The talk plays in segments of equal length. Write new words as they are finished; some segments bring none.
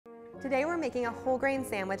Today we're making a whole grain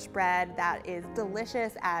sandwich bread that is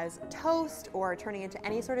delicious as toast or turning into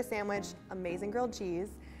any sort of sandwich, amazing grilled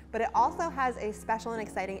cheese, but it also has a special and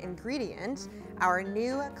exciting ingredient, our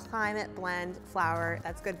new climate blend flour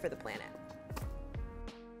that's good for the planet.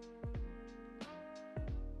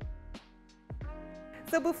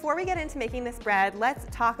 So before we get into making this bread, let's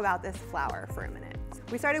talk about this flour for a minute.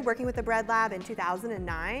 We started working with the Bread Lab in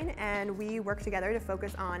 2009, and we worked together to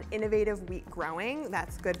focus on innovative wheat growing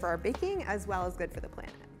that's good for our baking as well as good for the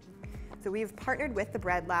planet. So we've partnered with the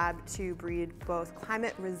Bread Lab to breed both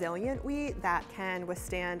climate resilient wheat that can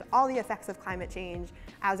withstand all the effects of climate change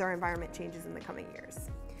as our environment changes in the coming years.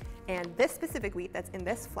 And this specific wheat that's in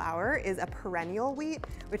this flour is a perennial wheat,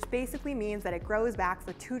 which basically means that it grows back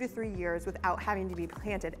for 2 to 3 years without having to be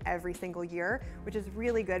planted every single year, which is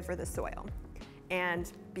really good for the soil.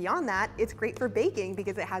 And beyond that, it's great for baking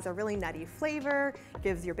because it has a really nutty flavor,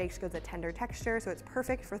 gives your baked goods a tender texture, so it's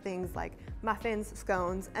perfect for things like muffins,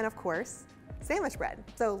 scones, and of course, sandwich bread.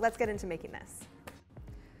 So let's get into making this.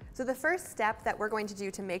 So the first step that we're going to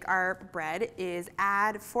do to make our bread is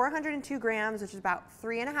add 402 grams, which is about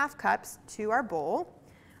 3½ cups, to our bowl.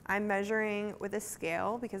 I'm measuring with a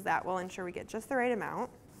scale because that will ensure we get just the right amount.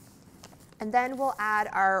 And then we'll add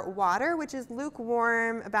our water, which is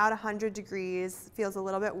lukewarm, about 100 degrees, feels a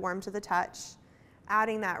little bit warm to the touch.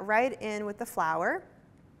 Adding that right in with the flour.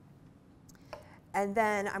 And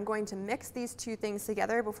then I'm going to mix these two things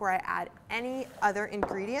together before I add any other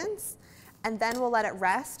ingredients. And then we'll let it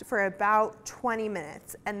rest for about 20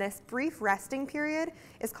 minutes. And this brief resting period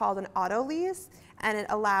is called an autolyse, and it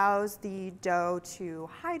allows the dough to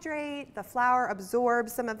hydrate, the flour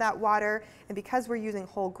absorbs some of that water, and because we're using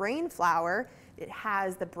whole grain flour, it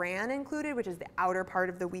has the bran included, which is the outer part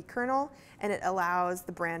of the wheat kernel, and it allows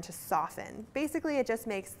the bran to soften. Basically, it just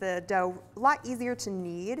makes the dough a lot easier to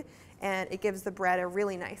knead, and it gives the bread a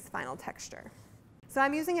really nice final texture. So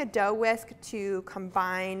I'm using a dough whisk to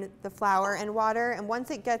combine the flour and water, and once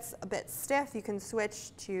it gets a bit stiff, you can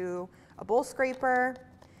switch to a bowl scraper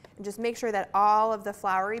and just make sure that all of the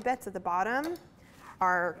floury bits at the bottom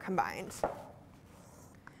are combined.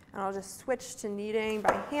 And I'll just switch to kneading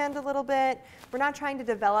by hand a little bit. We're not trying to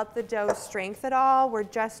develop the dough strength at all, we're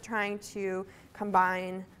just trying to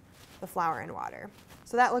combine the flour and water.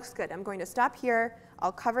 So that looks good. I'm going to stop here.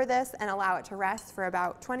 I'll cover this and allow it to rest for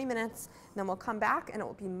about 20 minutes, and then we'll come back and it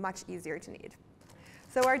will be much easier to knead.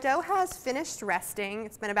 So our dough has finished resting.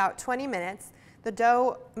 It's been about 20 minutes. The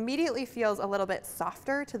dough immediately feels a little bit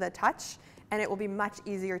softer to the touch, and it will be much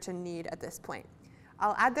easier to knead at this point.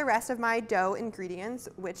 I'll add the rest of my dough ingredients,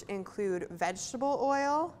 which include vegetable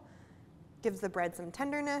oil, gives the bread some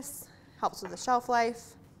tenderness, helps with the shelf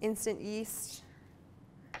life, instant yeast,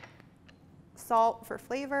 salt for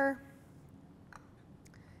flavor,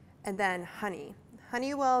 and then honey.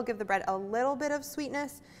 Honey will give the bread a little bit of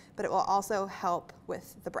sweetness, but it will also help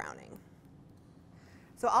with the browning.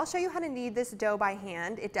 So I'll show you how to knead this dough by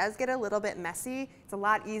hand. It does get a little bit messy. It's a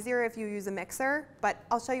lot easier if you use a mixer, but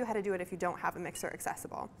I'll show you how to do it if you don't have a mixer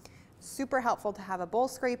accessible. Super helpful to have a bowl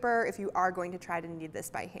scraper if you are going to try to knead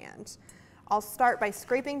this by hand. I'll start by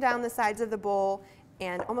scraping down the sides of the bowl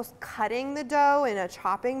and almost cutting the dough in a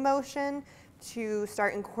chopping motion to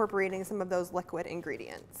start incorporating some of those liquid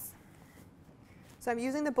ingredients. So I'm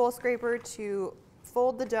using the bowl scraper to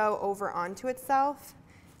fold the dough over onto itself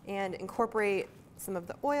and incorporate some of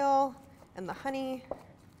the oil and the honey.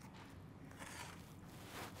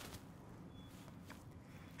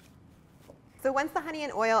 So once the honey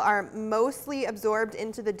and oil are mostly absorbed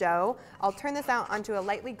into the dough, I'll turn this out onto a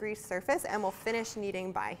lightly greased surface and we'll finish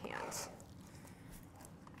kneading by hand.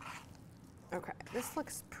 Okay, this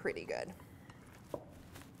looks pretty good.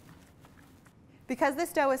 Because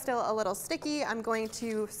this dough is still a little sticky, I'm going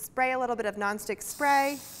to spray a little bit of nonstick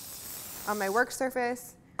spray on my work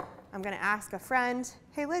surface. I'm going to ask a friend,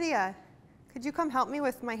 hey Lydia, could you come help me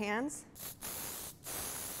with my hands?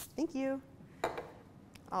 Thank you.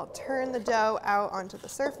 I'll turn the dough out onto the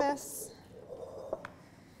surface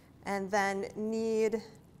and then knead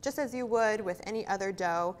just as you would with any other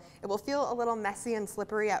dough. It will feel a little messy and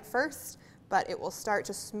slippery at first, but it will start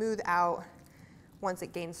to smooth out once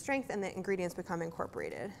it gains strength and the ingredients become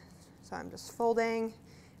incorporated. So I'm just folding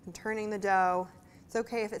and turning the dough. It's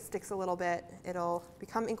okay if it sticks a little bit. It'll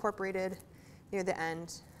become incorporated near the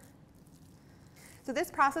end. So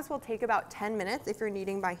this process will take about 10 minutes if you're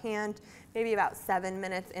kneading by hand, maybe about 7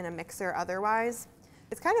 minutes in a mixer otherwise.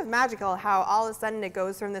 It's kind of magical how all of a sudden it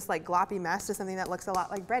goes from this like gloppy mess to something that looks a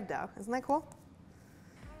lot like bread dough. Isn't that cool?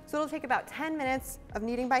 So it'll take about 10 minutes of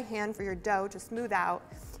kneading by hand for your dough to smooth out.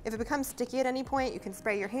 If it becomes sticky at any point, you can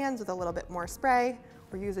spray your hands with a little bit more spray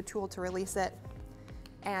or use a tool to release it.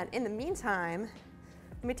 And in the meantime,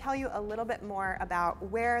 let me tell you a little bit more about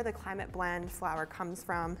where the Climate Blend flour comes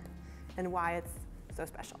from and why it's so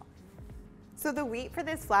special. So the wheat for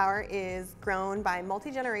this flour is grown by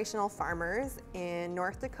multi-generational farmers in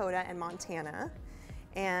North Dakota and Montana.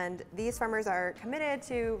 And these farmers are committed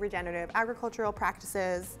to regenerative agricultural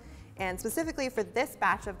practices. And specifically for this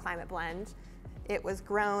batch of Climate Blend, it was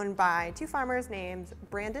grown by two farmers named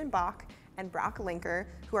Brandon Bach and Brock Linker,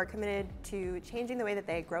 who are committed to changing the way that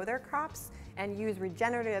they grow their crops and use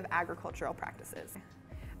regenerative agricultural practices.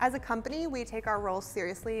 As a company, we take our role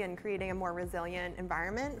seriously in creating a more resilient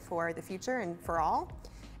environment for the future and for all.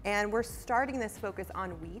 And we're starting this focus on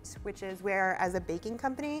wheat, which is where, as a baking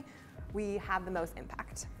company, we have the most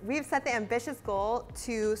impact. We've set the ambitious goal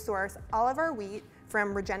to source all of our wheat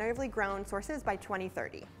from regeneratively grown sources by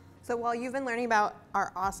 2030. So while you've been learning about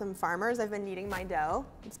our awesome farmers, I've been kneading my dough.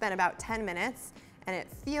 It's been about 10 minutes, and it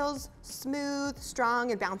feels smooth,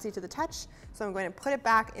 strong, and bouncy to the touch. So I'm going to put it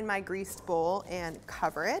back in my greased bowl and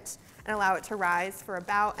cover it and allow it to rise for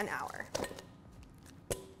about an hour.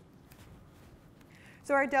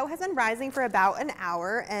 So our dough has been rising for about an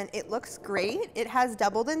hour, and it looks great. It has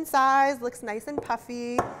doubled in size, looks nice and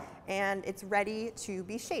puffy, and it's ready to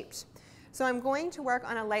be shaped. So I'm going to work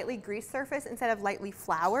on a lightly greased surface instead of lightly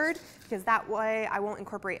floured, because that way I won't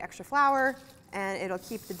incorporate extra flour and it'll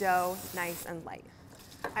keep the dough nice and light.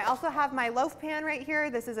 I also have my loaf pan right here.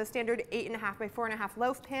 This is a standard 8.5 by 4.5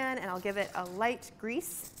 loaf pan, and I'll give it a light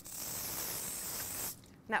grease.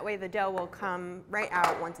 And that way the dough will come right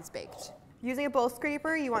out once it's baked. Using a bowl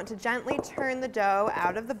scraper, you want to gently turn the dough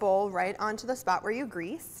out of the bowl right onto the spot where you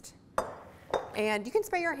greased. And you can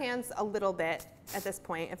spray your hands a little bit at this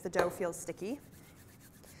point if the dough feels sticky.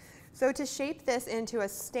 So to shape this into a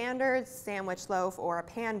standard sandwich loaf or a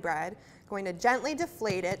pan bread, going to gently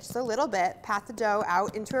deflate it just a little bit, pat the dough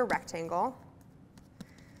out into a rectangle.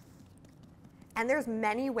 And there's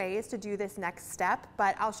many ways to do this next step,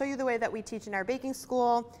 but I'll show you the way that we teach in our baking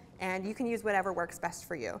school, and you can use whatever works best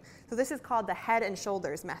for you. So this is called the head and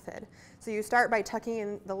shoulders method. So you start by tucking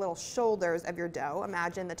in the little shoulders of your dough.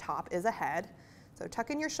 Imagine the top is a head. So tuck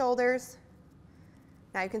in your shoulders.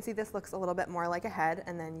 Now you can see this looks a little bit more like a head,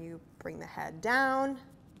 and then you bring the head down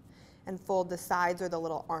and fold the sides or the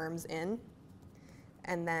little arms in,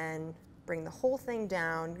 and then bring the whole thing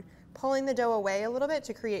down, pulling the dough away a little bit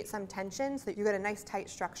to create some tension so that you get a nice tight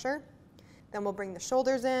structure. Then we'll bring the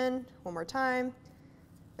shoulders in one more time,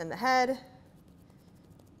 then the head,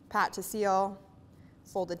 pat to seal,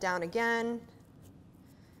 fold it down again,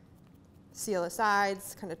 seal the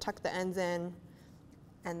sides, kind of tuck the ends in,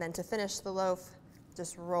 and then to finish the loaf,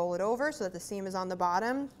 just roll it over so that the seam is on the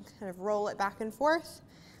bottom, kind of roll it back and forth,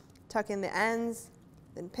 tuck in the ends,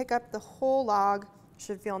 then pick up the whole log.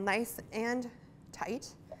 Should feel nice and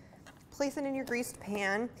tight. Place it in your greased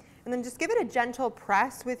pan, and then just give it a gentle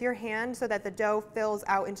press with your hand so that the dough fills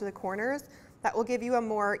out into the corners. That will give you a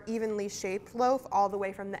more evenly shaped loaf all the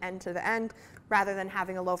way from the end to the end, rather than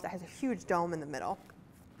having a loaf that has a huge dome in the middle.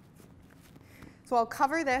 So I'll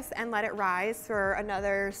cover this and let it rise for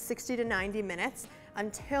another 60 to 90 minutes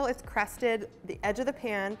until it's crested the edge of the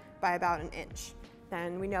pan by about 1 inch.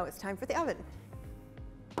 Then we know it's time for the oven.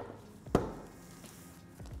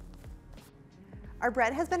 Our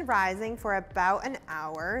bread has been rising for about an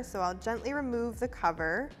hour, so I'll gently remove the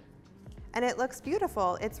cover. And it looks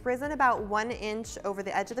beautiful. It's risen about 1 inch over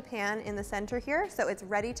the edge of the pan in the center here, so it's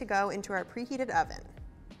ready to go into our preheated oven.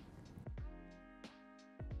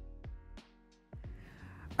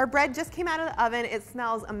 Our bread just came out of the oven. It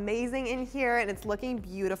smells amazing in here, and it's looking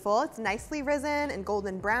beautiful. It's nicely risen and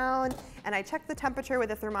golden brown, and I checked the temperature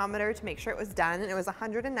with a thermometer to make sure it was done, and it was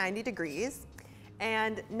 190 degrees.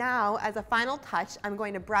 And now, as a final touch, I'm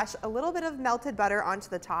going to brush a little bit of melted butter onto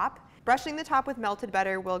the top. Brushing the top with melted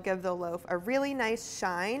butter will give the loaf a really nice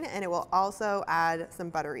shine, and it will also add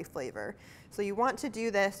some buttery flavor. So you want to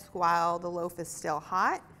do this while the loaf is still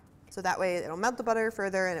hot, so that way it'll melt the butter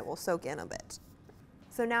further and it will soak in a bit.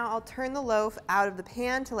 So now I'll turn the loaf out of the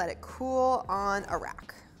pan to let it cool on a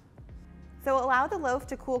rack. So allow the loaf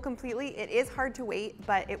to cool completely. It is hard to wait,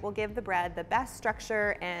 but it will give the bread the best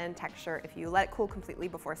structure and texture if you let it cool completely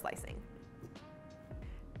before slicing.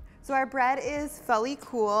 So our bread is fully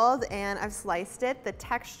cooled and I've sliced it. The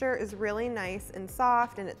texture is really nice and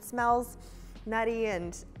soft, and it smells nutty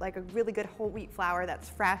and like a really good whole wheat flour that's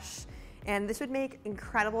fresh. And this would make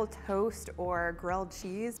incredible toast or grilled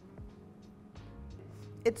cheese.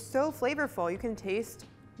 It's so flavorful. You can taste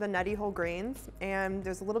the nutty whole grains, and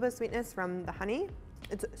there's a little bit of sweetness from the honey.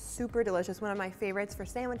 It's super delicious, one of my favorites for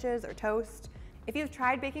sandwiches or toast. If you've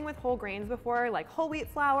tried baking with whole grains before, like whole wheat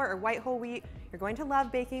flour or white whole wheat, you're going to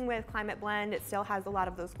love baking with Climate Blend. It still has a lot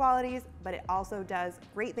of those qualities, but it also does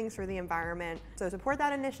great things for the environment. So support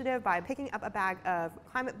that initiative by picking up a bag of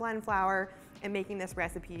Climate Blend flour and making this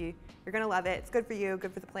recipe. You're gonna love it. It's good for you,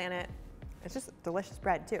 good for the planet. It's just delicious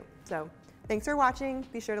bread too. So thanks for watching.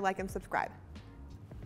 Be sure to like and subscribe.